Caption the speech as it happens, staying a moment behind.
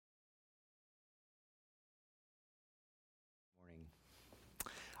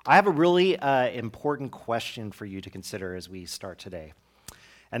I have a really important question for you to consider as we start today.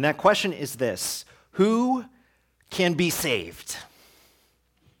 And that question is this: who can be saved?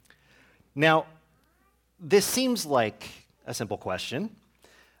 Now, this seems like a simple question,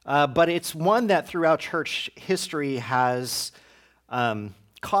 but it's one that throughout church history has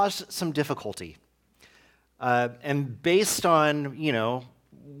caused some difficulty. And based on,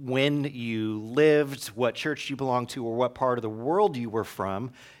 when you lived, what church you belonged to, or what part of the world you were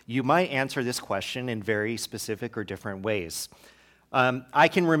from, you might answer this question in very specific or different ways. I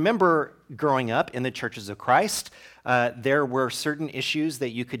can remember growing up in the churches of Christ, there were certain issues that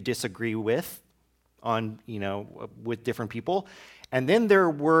you could disagree with with different people. And then there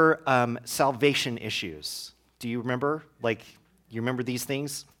were salvation issues. Do you remember? You remember these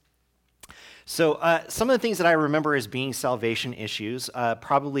things? So some of the things that I remember as being salvation issues,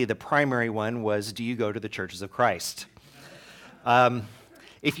 probably the primary one was, do you go to the churches of Christ?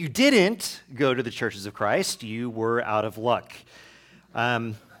 If you didn't go to the churches of Christ, you were out of luck.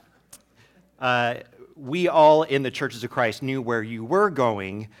 We all in the churches of Christ knew where you were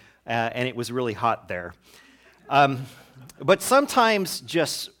going, and it was really hot there. But sometimes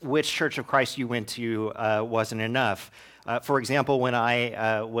just which church of Christ you went to wasn't enough. For example, when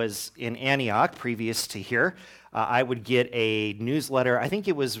I was in Antioch, previous to here, I would get a newsletter, I think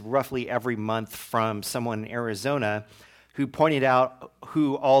it was roughly every month, from someone in Arizona who pointed out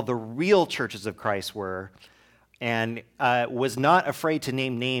who all the real churches of Christ were, and was not afraid to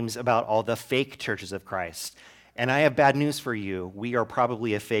name names about all the fake churches of Christ. And I have bad news for you. We are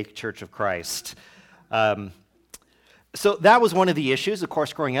probably a fake church of Christ. So that was one of the issues, of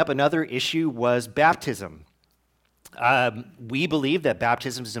course, growing up. Another issue was baptism. We believe that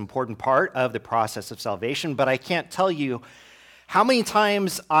baptism is an important part of the process of salvation, but I can't tell you how many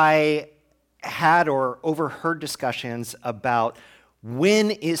times I had or overheard discussions about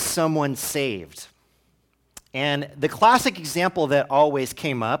when is someone saved. And the classic example that always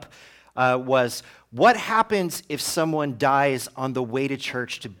came up was, what happens if someone dies on the way to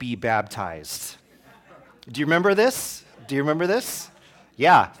church to be baptized? Do you remember this?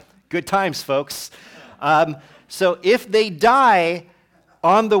 Yeah, good times, folks. So if they die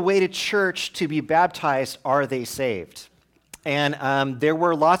on the way to church to be baptized, are they saved? And there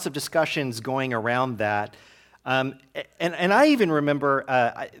were lots of discussions going around that. And I even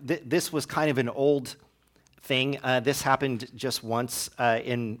remember this was kind of an old thing. This happened just once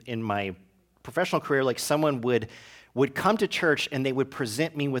in my professional career. Like, someone would come to church and they would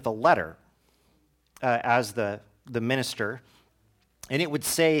present me with a letter as the minister, and it would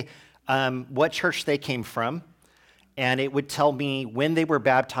say what church they came from, and it would tell me when they were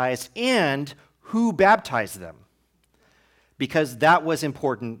baptized and who baptized them, because that was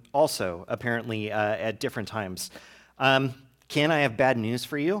important also, apparently, at different times. Ken, I have bad news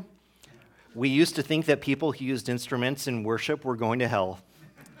for you. We used to think that people who used instruments in worship were going to hell.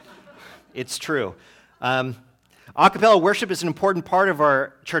 It's true. A cappella worship is an important part of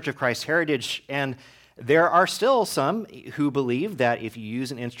our Church of Christ heritage, and there are still some who believe that if you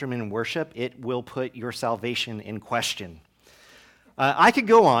use an instrument in worship, it will put your salvation in question. I could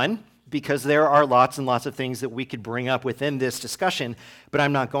go on, because there are lots and lots of things that we could bring up within this discussion, but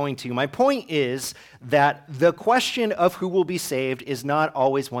I'm not going to. My point is that the question of who will be saved is not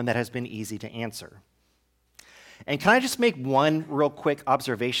always one that has been easy to answer. And can I just make one real quick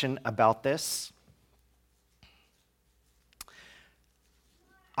observation about this?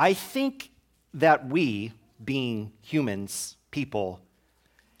 I think that we, being humans, people,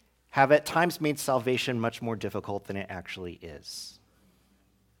 have at times made salvation much more difficult than it actually is.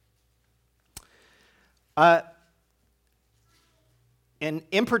 And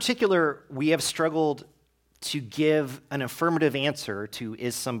in particular, we have struggled to give an affirmative answer to,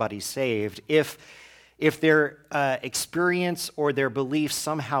 is somebody saved, if their experience or their beliefs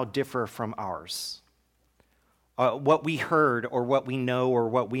somehow differ from ours. What we heard, or what we know, or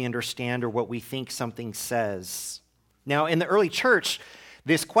what we understand, or what we think something says. Now, in the early church,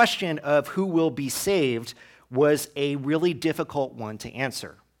 this question of who will be saved was a really difficult one to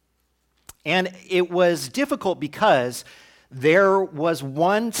answer. And it was difficult because there was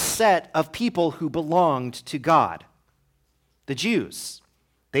one set of people who belonged to God, the Jews.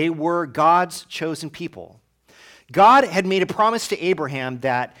 They were God's chosen people. God had made a promise to Abraham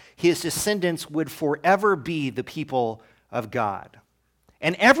that his descendants would forever be the people of God.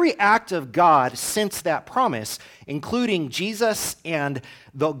 And every act of God since that promise, including Jesus and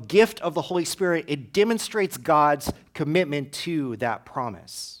the gift of the Holy Spirit, it demonstrates God's commitment to that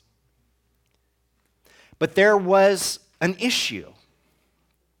promise. But there was an issue.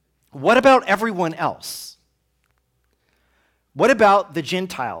 What about everyone else? What about the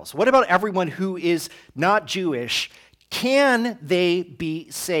Gentiles? What about everyone who is not Jewish? Can they be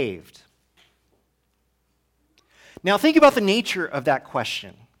saved? Now, think about the nature of that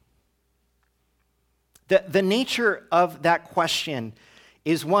question. The nature of that question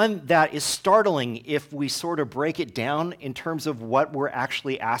is one that is startling if we sort of break it down in terms of what we're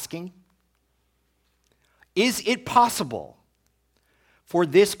actually asking. Is it possible for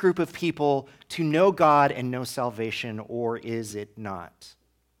this group of people to know God and know salvation, or is it not?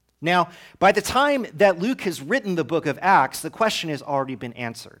 Now, by the time that Luke has written the book of Acts, the question has already been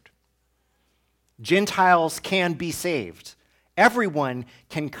answered. Gentiles can be saved. Everyone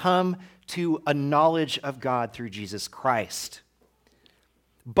can come to a knowledge of God through Jesus Christ.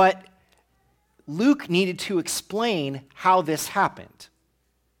 But Luke needed to explain how this happened,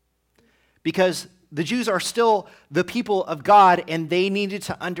 because the Jews are still the people of God, and they needed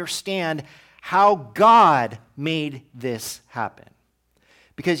to understand how God made this happen.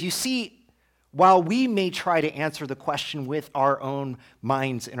 Because you see, while we may try to answer the question with our own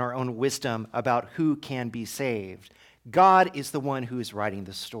minds and our own wisdom about who can be saved, God is the one who is writing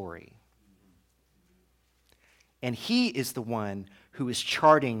the story. And he is the one who is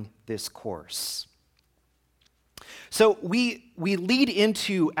charting this course. So we lead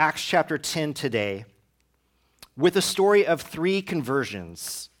into Acts chapter 10 today with a story of 3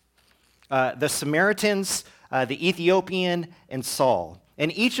 conversions: the Samaritans, the Ethiopian, and Saul.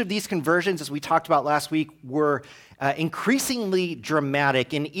 And each of these conversions, as we talked about last week, were increasingly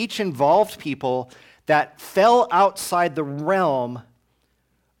dramatic, and each involved people that fell outside the realm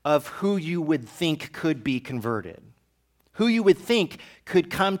of who you would think could be converted, who you would think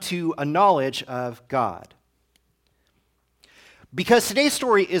could come to a knowledge of God. Because today's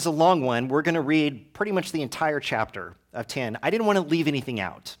story is a long one, we're going to read pretty much the entire chapter of 10. I didn't want to leave anything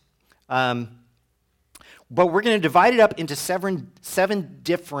out. But we're going to divide it up into seven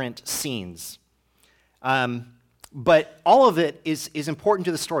different scenes. But all of it is important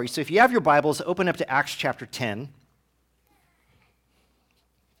to the story. So if you have your Bibles, open up to Acts chapter 10.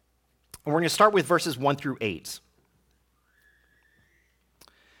 And we're going to start with verses 1 through 8.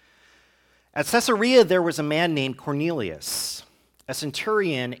 At Caesarea, there was a man named Cornelius, a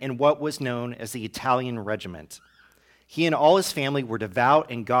centurion in what was known as the Italian regiment. He and all his family were devout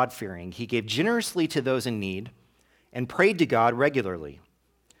and God-fearing. He gave generously to those in need and prayed to God regularly.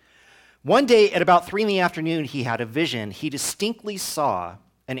 One day at about 3 p.m, he had a vision. He distinctly saw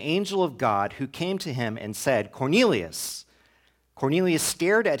an angel of God who came to him and said, "Cornelius." Cornelius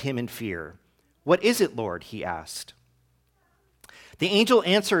stared at him in fear. "What is it, Lord?" he asked. The angel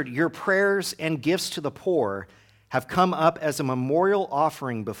answered, "Your prayers and gifts to the poor have come up as a memorial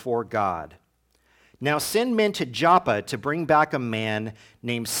offering before God. Now send men to Joppa to bring back a man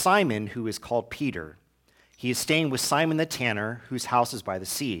named Simon who is called Peter. He is staying with Simon the tanner, whose house is by the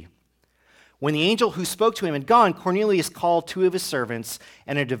sea." When the angel who spoke to him had gone, Cornelius called 2 of his servants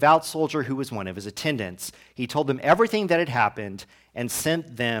and a devout soldier who was one of his attendants. He told them everything that had happened and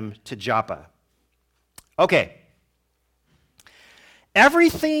sent them to Joppa. Okay.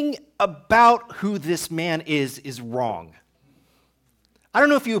 Everything about who this man is wrong. I don't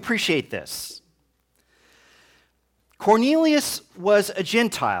know if you appreciate this. Cornelius was a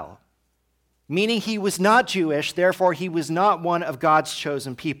Gentile, meaning he was not Jewish, therefore he was not one of God's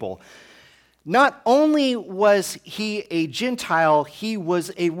chosen people. Not only was he a Gentile, he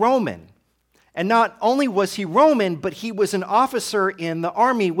was a Roman. And not only was he Roman, but he was an officer in the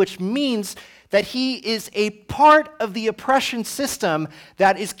army, which means that he is a part of the oppression system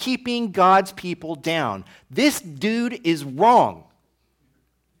that is keeping God's people down. This dude is wrong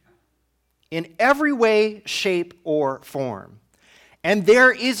in every way, shape, or form. And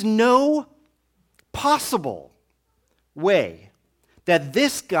there is no possible way that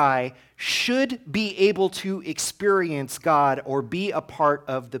this guy should be able to experience God or be a part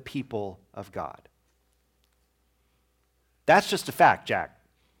of the people of God. That's just a fact, Jack.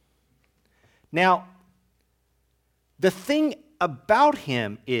 Now, the thing about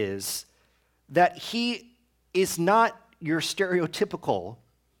him is that he is not your stereotypical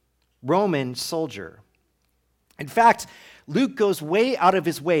Roman soldier. In fact, Luke goes way out of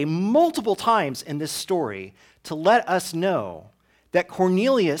his way multiple times in this story to let us know that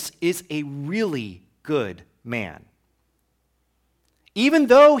Cornelius is a really good man. Even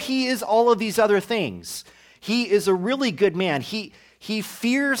though he is all of these other things, he is a really good man. He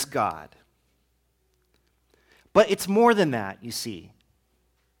fears God. But it's more than that, you see.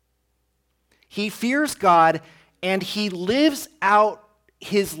 He fears God, and he lives out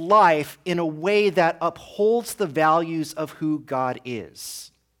his life in a way that upholds the values of who God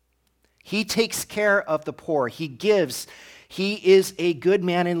is. He takes care of the poor. He gives. He is a good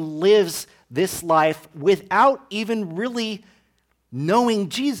man and lives this life without even really knowing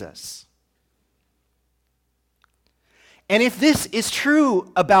Jesus. And if this is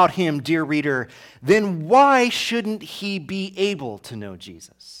true about him, dear reader, then why shouldn't he be able to know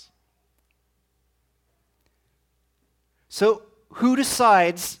Jesus? So, who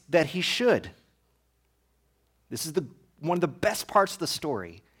decides that he should? This is one of the best parts of the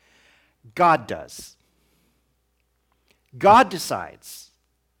story. God does. God decides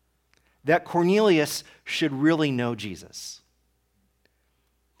that Cornelius should really know Jesus.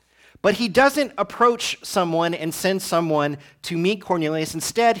 But he doesn't approach someone and send someone to meet Cornelius.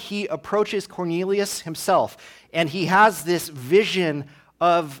 Instead, he approaches Cornelius himself, and he has this vision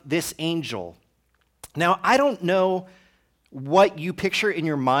of this angel. Now, I don't know what you picture in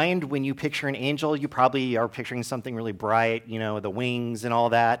your mind when you picture an angel. You probably are picturing something really bright, the wings and all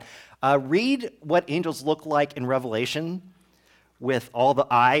that. Read what angels look like in Revelation with all the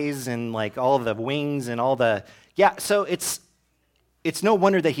eyes and like all of the wings and all the, so it's no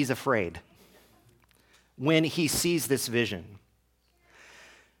wonder that he's afraid when he sees this vision.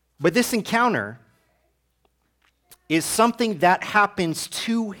 But this encounter is something that happens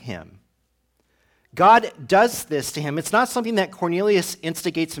to him. God does this to him. It's not something that Cornelius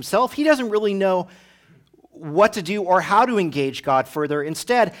instigates himself. He doesn't really know what to do or how to engage God further.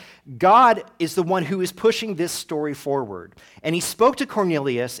 Instead, God is the one who is pushing this story forward. And he spoke to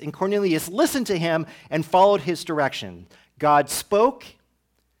Cornelius, and Cornelius listened to him and followed his direction. God spoke,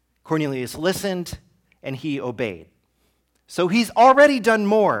 Cornelius listened, and he obeyed. So he's already done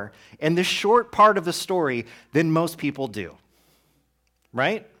more in this short part of the story than most people do.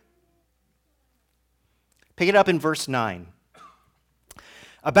 Right? Pick it up in verse 9.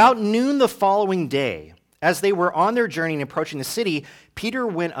 About noon the following day, as they were on their journey and approaching the city, Peter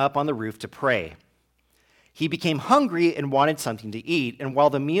went up on the roof to pray. He became hungry and wanted something to eat, and while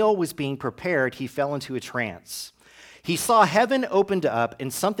the meal was being prepared, he fell into a trance. He saw heaven opened up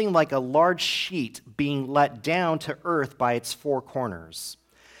and something like a large sheet being let down to earth by its four corners.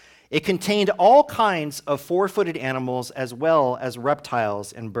 It contained all kinds of four-footed animals as well as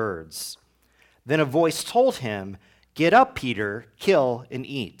reptiles and birds. Then a voice told him, "Get up, Peter, kill and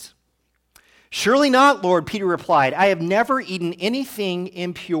eat." "Surely not, Lord," Peter replied. "I have never eaten anything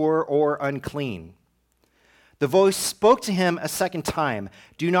impure or unclean." The voice spoke to him a second time,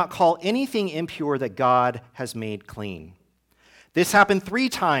 "Do not call anything impure that God has made clean." This happened 3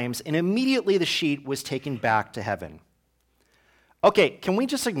 times, and immediately the sheet was taken back to heaven. Okay, can we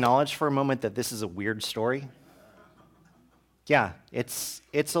just acknowledge for a moment that this is a weird story? Yeah, it's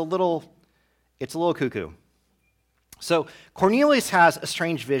a little cuckoo. So Cornelius has a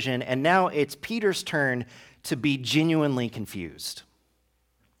strange vision, and now it's Peter's turn to be genuinely confused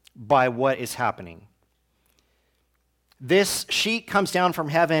by what is happening. This sheet comes down from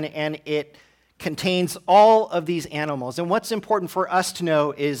heaven, and it contains all of these animals. And what's important for us to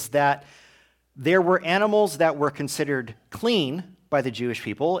know is that there were animals that were considered clean by the Jewish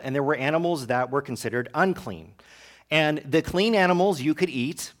people, and there were animals that were considered unclean. And the clean animals you could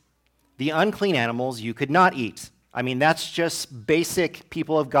eat, the unclean animals you could not eat. I mean, that's just basic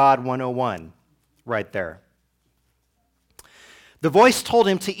people of God 101 right there. The voice told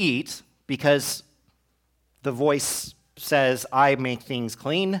him to eat because the voice says, "I make things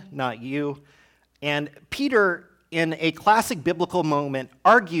clean, not you." And Peter, in a classic biblical moment,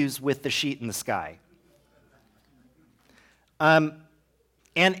 argues with the sheet in the sky.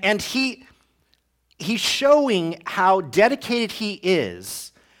 And he's showing how dedicated he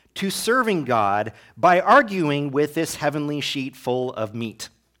is to serving God by arguing with this heavenly sheet full of meat.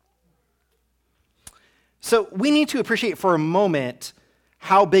 So we need to appreciate for a moment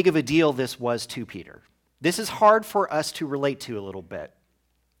how big of a deal this was to Peter. This is hard for us to relate to a little bit.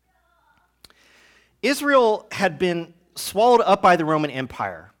 Israel had been swallowed up by the Roman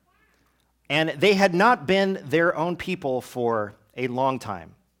Empire, and they had not been their own people for a long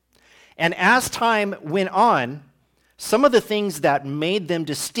time. And as time went on, some of the things that made them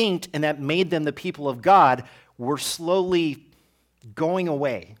distinct and that made them the people of God were slowly going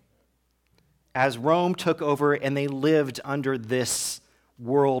away as Rome took over and they lived under this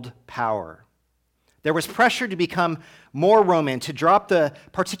world power. There was pressure to become more Roman, to drop the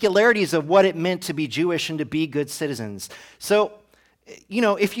particularities of what it meant to be Jewish and to be good citizens. So,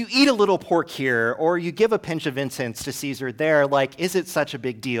 if you eat a little pork here or you give a pinch of incense to Caesar there, is it such a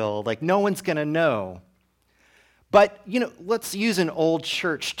big deal? No one's going to know. But, let's use an old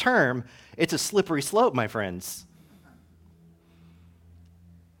church term. It's a slippery slope, my friends.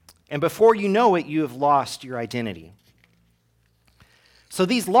 And before you know it, you have lost your identity. So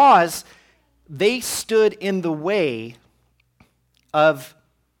these laws, they stood in the way of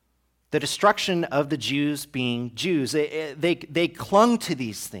the destruction of the Jews being Jews. They clung to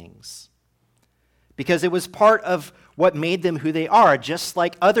these things because it was part of what made them who they are, just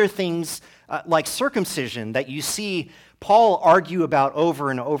like other things like circumcision that you see Paul argue about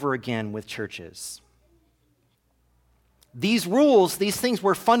over and over again with churches. These rules, these things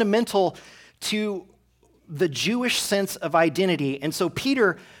were fundamental to the Jewish sense of identity, and so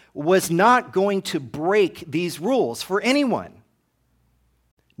Peter was not going to break these rules for anyone.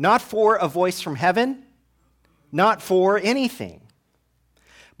 Not for a voice from heaven, not for anything.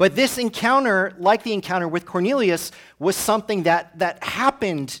 But this encounter, like the encounter with Cornelius, was something that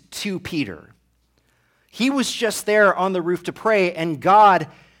happened to Peter. He was just there on the roof to pray, and God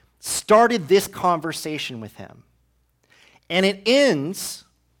started this conversation with him. And it ends,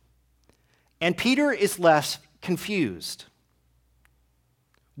 and Peter is left confused.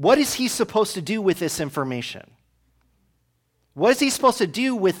 What is he supposed to do with this information? What is he supposed to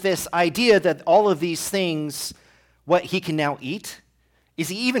do with this idea that all of these things, what he can now eat? Is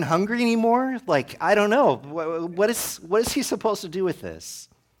he even hungry anymore? Like, I don't know. What is he supposed to do with this?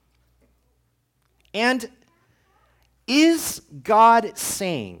 And is God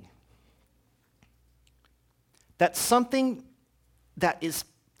saying that something that is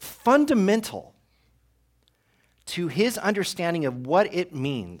fundamental to his understanding of what it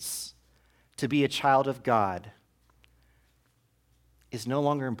means to be a child of God is no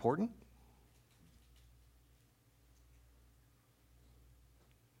longer important?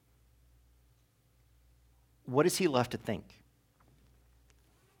 What is he left to think?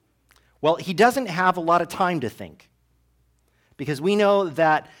 Well, he doesn't have a lot of time to think because we know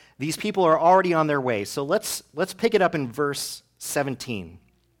that these people are already on their way. So let's pick it up in verse 17.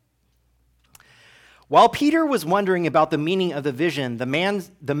 While Peter was wondering about the meaning of the vision, the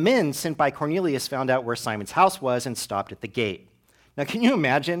men sent by Cornelius found out where Simon's house was and stopped at the gate. Now, can you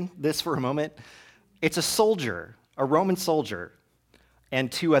imagine this for a moment? It's a soldier, a Roman soldier,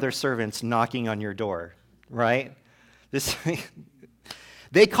 and two other servants knocking on your door, right?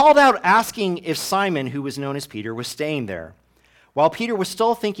 They called out asking if Simon, who was known as Peter, was staying there. While Peter was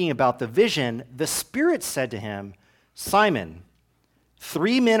still thinking about the vision, the Spirit said to him, "Simon,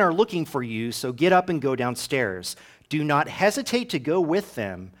 3 men are looking for you, so get up and go downstairs. Do not hesitate to go with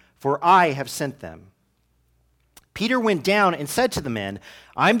them, for I have sent them." Peter went down and said to the men,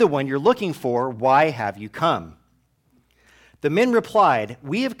 "I'm the one you're looking for. Why have you come?" The men replied,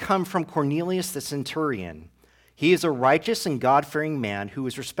 "We have come from Cornelius the centurion. He is a righteous and God-fearing man who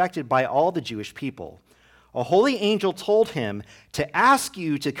is respected by all the Jewish people. A holy angel told him to ask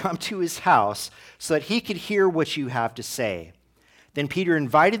you to come to his house so that he could hear what you have to say." Then Peter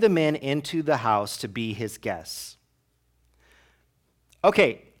invited the men into the house to be his guests.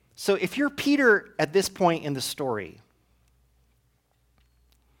 Okay, so if you're Peter at this point in the story,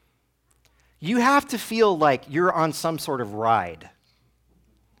 you have to feel like you're on some sort of ride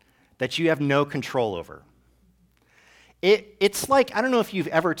that you have no control over. It's like, I don't know if you've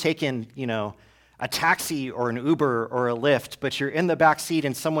ever taken, a taxi or an Uber or a Lyft, but you're in the back seat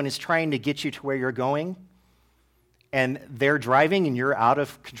and someone is trying to get you to where you're going, and they're driving and you're out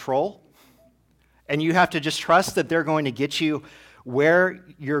of control, and you have to just trust that they're going to get you where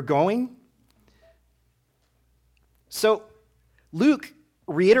you're going. So Luke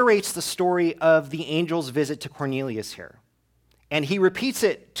reiterates the story of the angel's visit to Cornelius here, and he repeats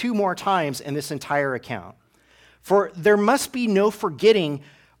it 2 more times in this entire account. For there must be no forgetting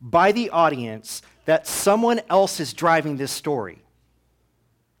by the audience that someone else is driving this story.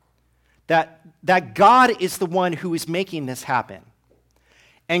 That God is the one who is making this happen.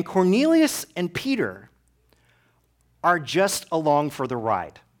 And Cornelius and Peter are just along for the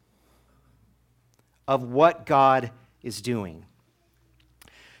ride of what God is doing.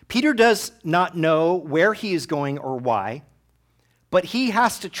 Peter does not know where he is going or why, but he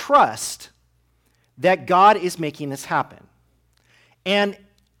has to trust that God is making this happen. And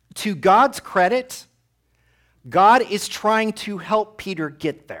to God's credit, God is trying to help Peter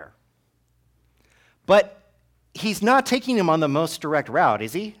get there. But he's not taking him on the most direct route,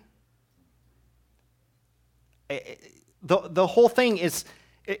 is he? The whole thing is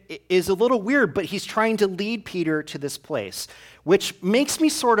a little weird, but he's trying to lead Peter to this place, which makes me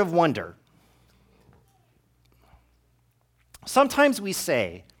sort of wonder. Sometimes we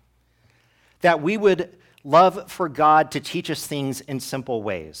say that we would love for God to teach us things in simple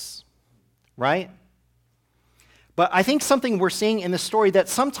ways, right? But I think something we're seeing in the story that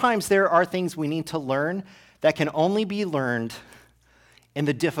sometimes there are things we need to learn that can only be learned in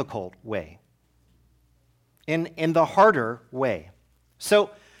the difficult way, in the harder way.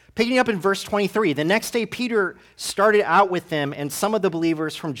 So Picking up in verse 23, the next day Peter started out with them, and some of the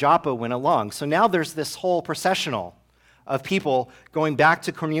believers from Joppa went along. So now there's this whole processional of people going back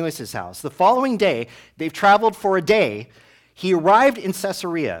to Cornelius' house. The following day, they've traveled for a day. He arrived in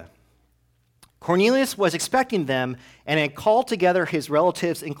Caesarea. Cornelius was expecting them and had called together his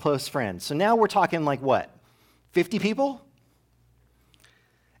relatives and close friends. So now we're talking like what? 50 people?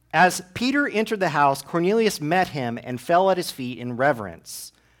 As Peter entered the house, Cornelius met him and fell at his feet in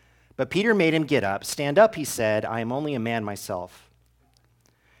reverence. But Peter made him get up. "Stand up," he said. "I am only a man myself."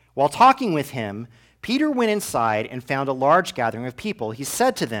 While talking with him, Peter went inside and found a large gathering of people. He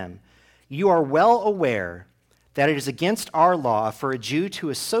said to them, "You are well aware that it is against our law for a Jew to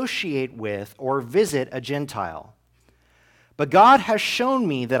associate with or visit a Gentile. But God has shown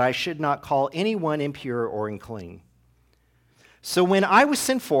me that I should not call anyone impure or unclean. So when I was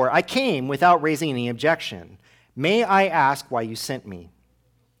sent for, I came without raising any objection. May I ask why you sent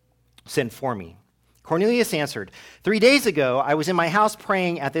for me?" Cornelius answered, 3 days ago, I was in my house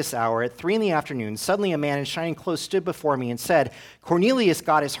praying at this hour at 3 p.m. Suddenly a man in shining clothes stood before me and said, "Cornelius,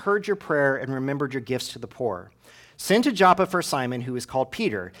 God has heard your prayer and remembered your gifts to the poor. Send to Joppa for Simon, who is called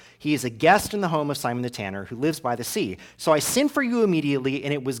Peter. He is a guest in the home of Simon the tanner, who lives by the sea. So I sent for you immediately,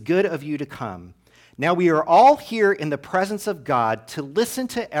 and it was good of you to come. Now we are all here in the presence of God to listen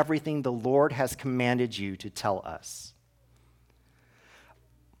to everything the Lord has commanded you to tell us."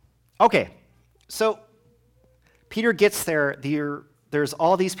 Okay, so Peter gets there, there's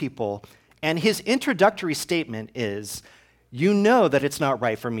all these people, and his introductory statement is, "You know that it's not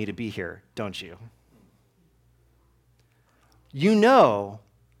right for me to be here, don't you? You know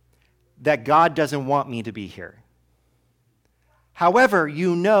that God doesn't want me to be here. However,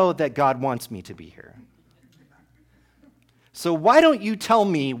 you know that God wants me to be here. So why don't you tell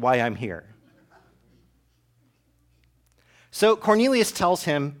me why I'm here?" So Cornelius tells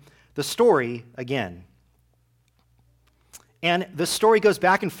him the story again. And the story goes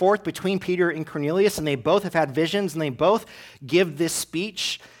back and forth between Peter and Cornelius, and they both have had visions, and they both give this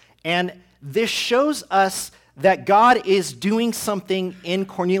speech. And this shows us that God is doing something in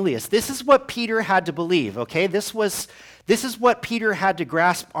Cornelius. This is what Peter had to believe, okay? This is what Peter had to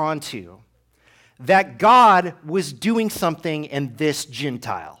grasp onto, that God was doing something in this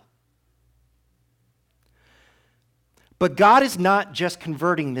Gentile. But God is not just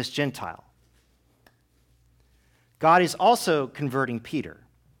converting this Gentile. God is also converting Peter.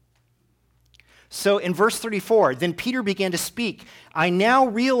 So in verse 34, then Peter began to speak. "I now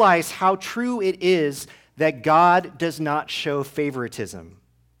realize how true it is that God does not show favoritism,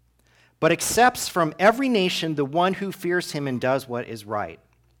 but accepts from every nation the one who fears him and does what is right.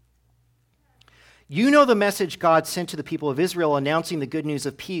 You know the message God sent to the people of Israel, announcing the good news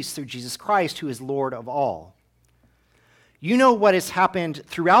of peace through Jesus Christ, who is Lord of all. You know what has happened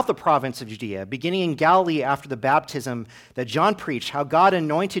throughout the province of Judea, beginning in Galilee after the baptism that John preached, how God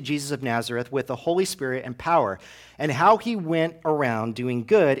anointed Jesus of Nazareth with the Holy Spirit and power, and how he went around doing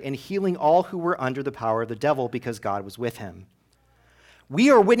good and healing all who were under the power of the devil because God was with him.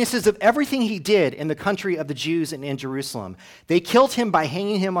 We are witnesses of everything he did in the country of the Jews and in Jerusalem. They killed him by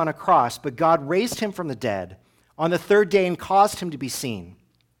hanging him on a cross, but God raised him from the dead on the third day and caused him to be seen.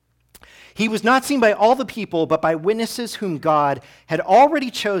 He was not seen by all the people, but by witnesses whom God had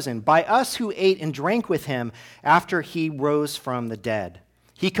already chosen, by us who ate and drank with him after he rose from the dead.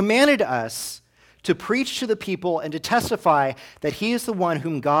 He commanded us to preach to the people and to testify that he is the one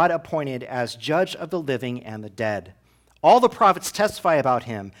whom God appointed as judge of the living and the dead. All the prophets testify about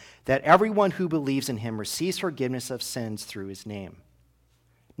him, that everyone who believes in him receives forgiveness of sins through his name."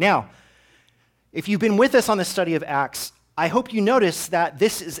 Now, if you've been with us on the study of Acts, I hope you notice that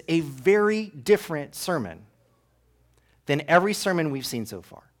this is a very different sermon than every sermon we've seen so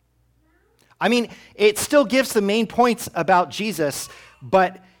far. I mean, it still gives the main points about Jesus,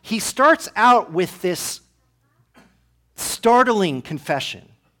 but he starts out with this startling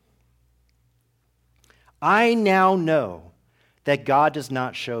confession. I now know that God does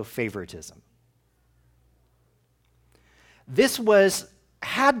not show favoritism. This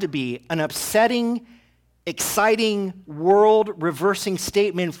had to be an upsetting, exciting, world-reversing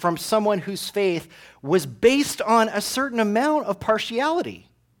statement from someone whose faith was based on a certain amount of partiality.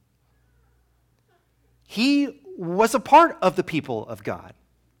 He was a part of the people of God.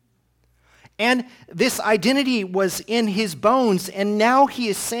 And this identity was in his bones, and now he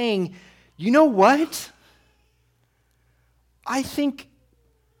is saying, you know what? I think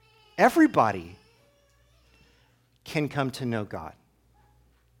everybody can come to know God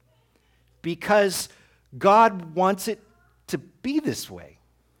because God wants it to be this way.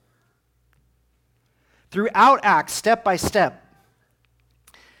 Throughout Acts, step by step,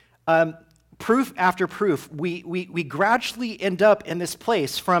 proof after proof, we gradually end up in this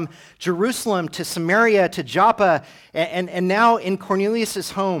place from Jerusalem to Samaria to Joppa, and now in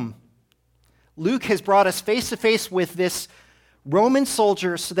Cornelius' home. Luke has brought us face to face with this Roman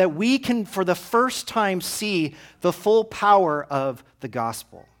soldier so that we can, for the first time, see the full power of the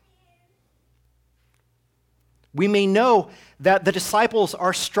gospel. We may know that the disciples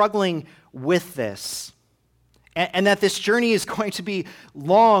are struggling with this, and that this journey is going to be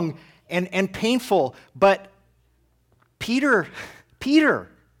long and painful, but Peter,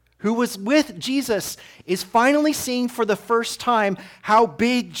 who was with Jesus, is finally seeing for the first time how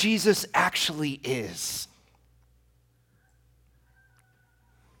big Jesus actually is.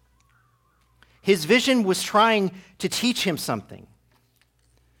 His vision was trying to teach him something.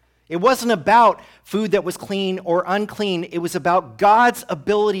 It wasn't about food that was clean or unclean. It was about God's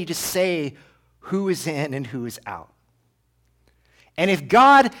ability to say who is in and who is out. And if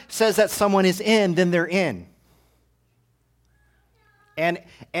God says that someone is in, then they're in. And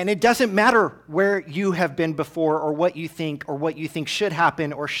it doesn't matter where you have been before or what you think should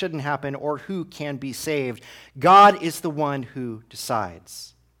happen or shouldn't happen or who can be saved. God is the one who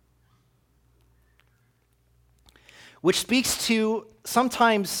decides. Which speaks to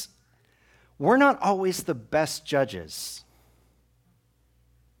sometimes we're not always the best judges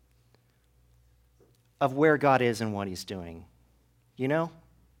of where God is and what he's doing. You know?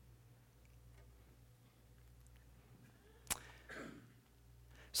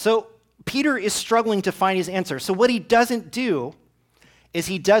 So Peter is struggling to find his answer. So what he doesn't do is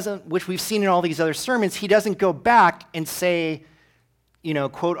which we've seen in all these other sermons, he doesn't go back and say,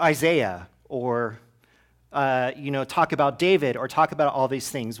 quote Isaiah or, talk about David or talk about all these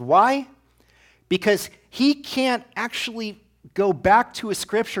things. Why? Because he can't actually go back to a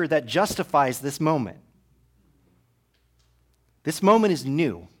scripture that justifies this moment. This moment is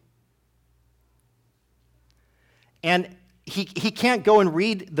new. And he can't go and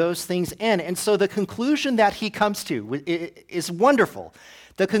read those things in. And so the conclusion that he comes to is wonderful.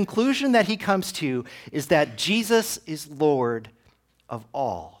 The conclusion that he comes to is that Jesus is Lord of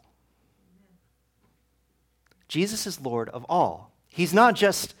all. Jesus is Lord of all. He's not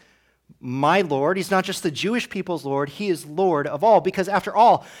just my Lord. He's not just the Jewish people's Lord. He is Lord of all. Because after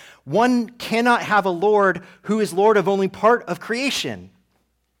all, one cannot have a Lord who is Lord of only part of creation.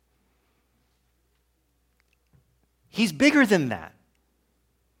 He's bigger than that.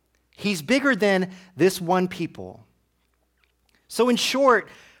 He's bigger than this one people. So in short,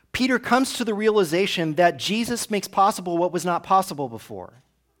 Peter comes to the realization that Jesus makes possible what was not possible before.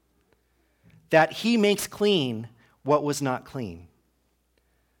 That he makes clean what was not clean.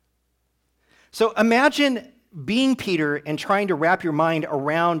 So imagine being Peter and trying to wrap your mind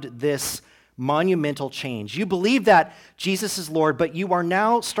around this monumental change. You believe that Jesus is Lord, but you are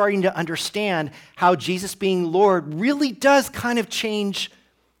now starting to understand how Jesus being Lord really does kind of change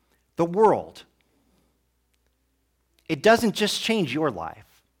the world. It doesn't just change your life.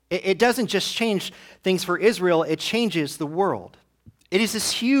 It doesn't just change things for Israel, it changes the world. It is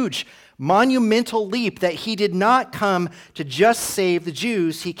this huge, monumental leap that he did not come to just save the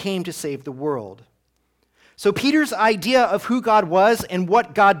Jews, he came to save the world. So Peter's idea of who God was and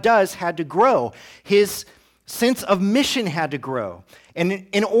what God does had to grow. His sense of mission had to grow. And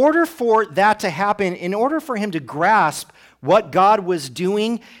in order for that to happen, in order for him to grasp what God was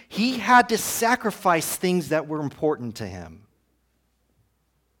doing, he had to sacrifice things that were important to him.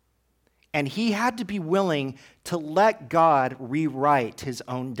 And he had to be willing to let God rewrite his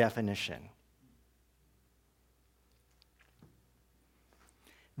own definition.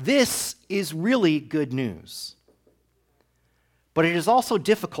 This is really good news. But it is also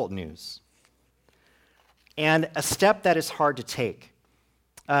difficult news. And a step that is hard to take.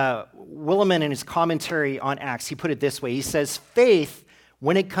 Willimon, in his commentary on Acts, he put it this way. He says, faith,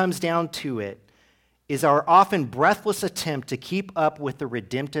 when it comes down to it, is our often breathless attempt to keep up with the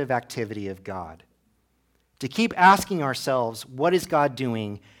redemptive activity of God. To keep asking ourselves, what is God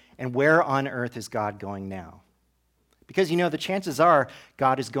doing and where on earth is God going now? Because, the chances are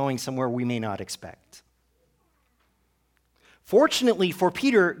God is going somewhere we may not expect. Fortunately for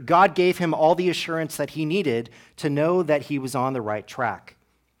Peter, God gave him all the assurance that he needed to know that he was on the right track.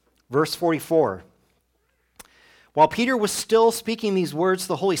 Verse 44. While Peter was still speaking these words,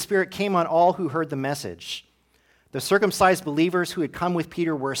 the Holy Spirit came on all who heard the message. The circumcised believers who had come with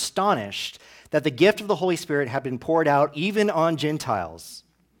Peter were astonished that the gift of the Holy Spirit had been poured out even on Gentiles.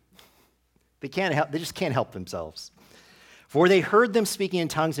 They just can't help themselves. For they heard them speaking in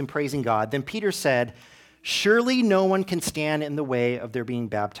tongues and praising God. Then Peter said, surely no one can stand in the way of their being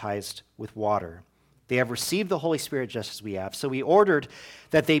baptized with water. They have received the Holy Spirit just as we have. So he ordered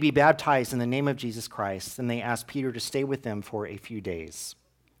that they be baptized in the name of Jesus Christ, and they asked Peter to stay with them for a few days.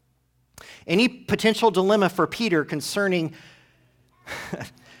 Any potential dilemma for Peter concerning...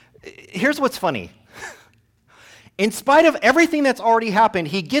 Here's what's funny. In spite of everything that's already happened,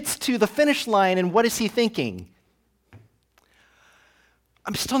 he gets to the finish line, and what is he thinking?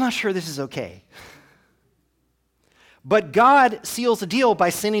 I'm still not sure this is okay. But God seals the deal by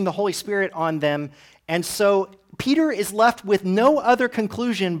sending the Holy Spirit on them, and so Peter is left with no other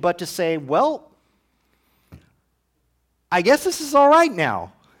conclusion but to say, well, I guess this is all right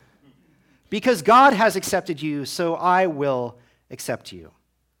now. Because God has accepted you, so I will accept you.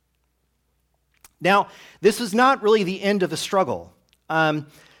 Now, this was not really the end of the struggle.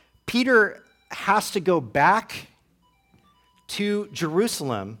 Peter has to go back to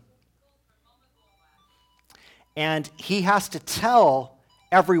Jerusalem, and he has to tell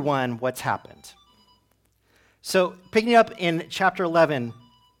everyone what's happened. So, picking up in chapter 11,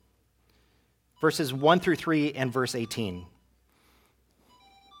 verses 1 through 3 and verse 18.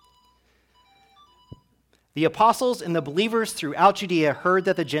 The apostles and the believers throughout Judea heard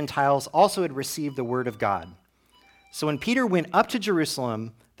that the Gentiles also had received the word of God. So when Peter went up to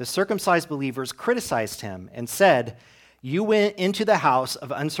Jerusalem, the circumcised believers criticized him and said, "You went into the house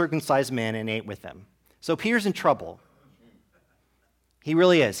of uncircumcised men and ate with them." So Peter's in trouble. He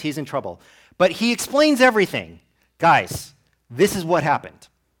really is. He's in trouble. But he explains everything. Guys, this is what happened.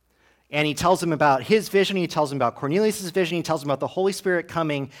 And he tells them about his vision, he tells them about Cornelius' vision, he tells them about the Holy Spirit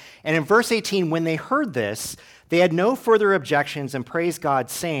coming. And in verse 18, when they heard this, they had no further objections and praised God,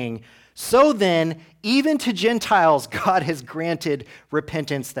 saying, "So then, even to Gentiles, God has granted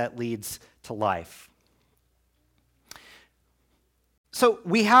repentance that leads to life." So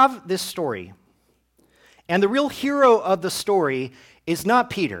we have this story. And the real hero of the story is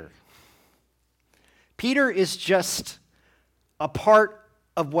not Peter. Peter is just a part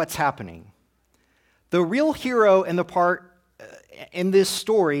of what's happening. The real hero in the part in this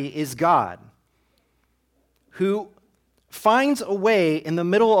story is God, who finds a way in the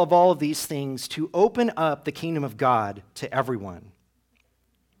middle of all of these things to open up the kingdom of God to everyone.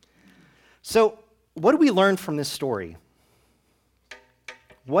 So, what do we learn from this story?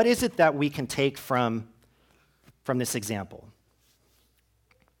 What is it that we can take from this example?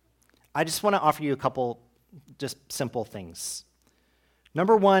 I just want to offer you a couple just simple things.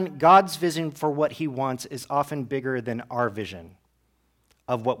 Number one, God's vision for what he wants is often bigger than our vision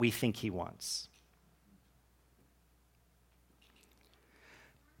of what we think he wants.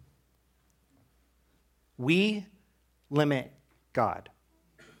 We limit God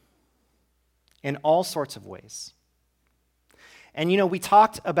in all sorts of ways. And we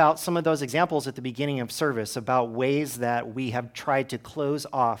talked about some of those examples at the beginning of service about ways that we have tried to close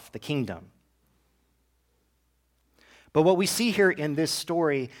off the kingdom. But what we see here in this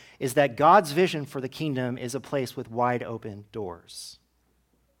story is that God's vision for the kingdom is a place with wide open doors.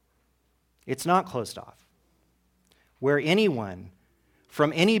 It's not closed off, where anyone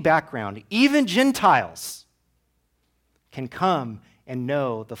from any background, even Gentiles, can come and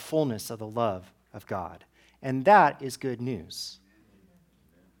know the fullness of the love of God. And that is good news.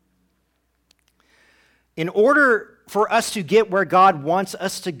 In order for us to get where God wants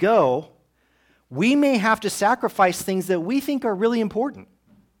us to go, we may have to sacrifice things that we think are really important.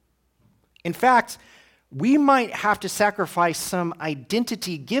 In fact, we might have to sacrifice some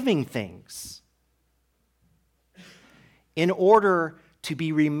identity-giving things in order to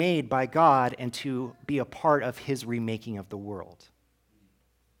be remade by God and to be a part of his remaking of the world.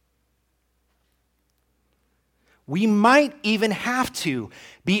 We might even have to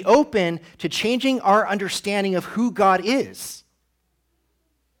be open to changing our understanding of who God is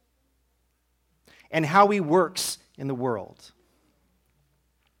and how he works in the world.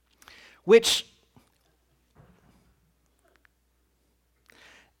 Which,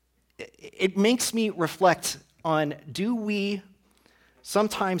 it makes me reflect on, do we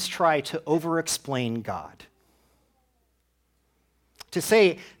sometimes try to over-explain God? To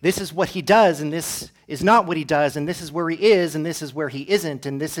say, this is what he does, and this is not what he does, and this is where he is, and this is where he isn't,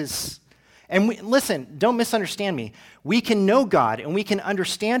 and this is... listen, don't misunderstand me. We can know God, and we can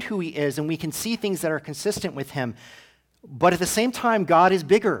understand who he is, and we can see things that are consistent with him. But at the same time, God is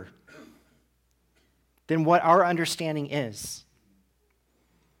bigger than what our understanding is.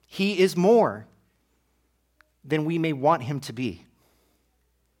 He is more than we may want him to be.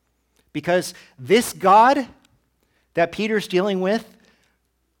 Because this God that Peter's dealing with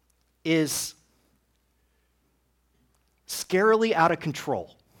is scarily out of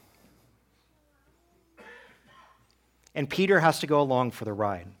control. And Peter has to go along for the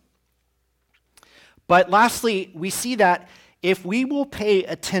ride. But lastly, we see that if we will pay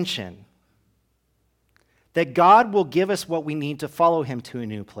attention, that God will give us what we need to follow him to a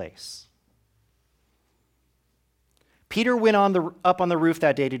new place. Peter went up on the roof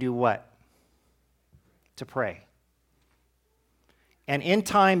that day to do what? To pray. And in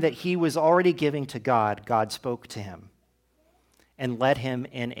time that he was already giving to God, God spoke to him and led him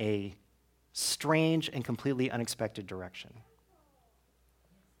in a strange and completely unexpected direction.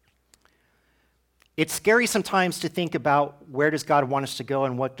 It's scary sometimes to think about where does God want us to go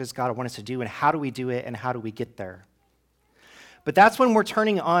and what does God want us to do and how do we do it and how do we get there. But that's when we're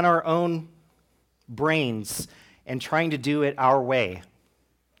turning on our own brains and trying to do it our way.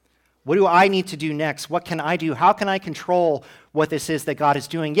 What do I need to do next? What can I do? How can I control what this is that God is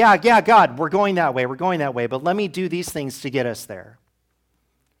doing? Yeah, God, we're going that way, but let me do these things to get us there.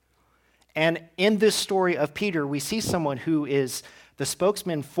 And in this story of Peter, we see someone who is the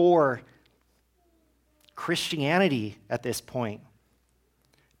spokesman for Christianity at this point,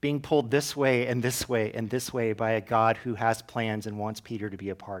 being pulled this way and this way and this way by a God who has plans and wants Peter to be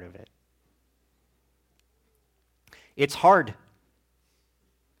a part of it. It's hard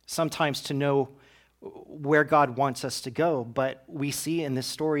sometimes to know where God wants us to go, but we see in this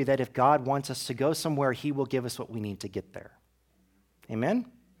story that if God wants us to go somewhere, he will give us what we need to get there. Amen?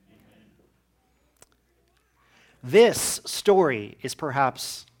 This story is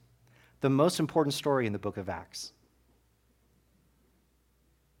perhaps the most important story in the book of Acts.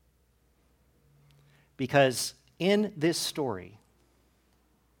 Because in this story,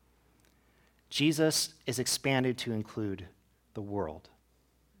 Jesus is expanded to include the world.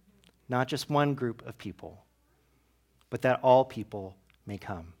 Not just one group of people, but that all people may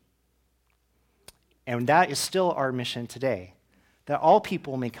come. And that is still our mission today, that all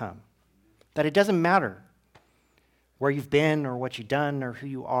people may come. That it doesn't matter where you've been or what you've done or who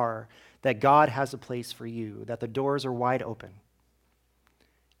you are, that God has a place for you, that the doors are wide open,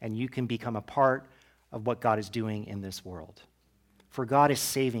 and you can become a part of what God is doing in this world. For God is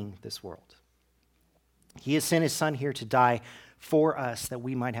saving this world. He has sent his Son here to die for us that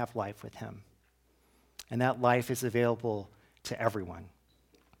we might have life with him. And that life is available to everyone.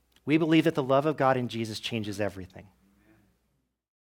 We believe that the love of God in Jesus changes everything.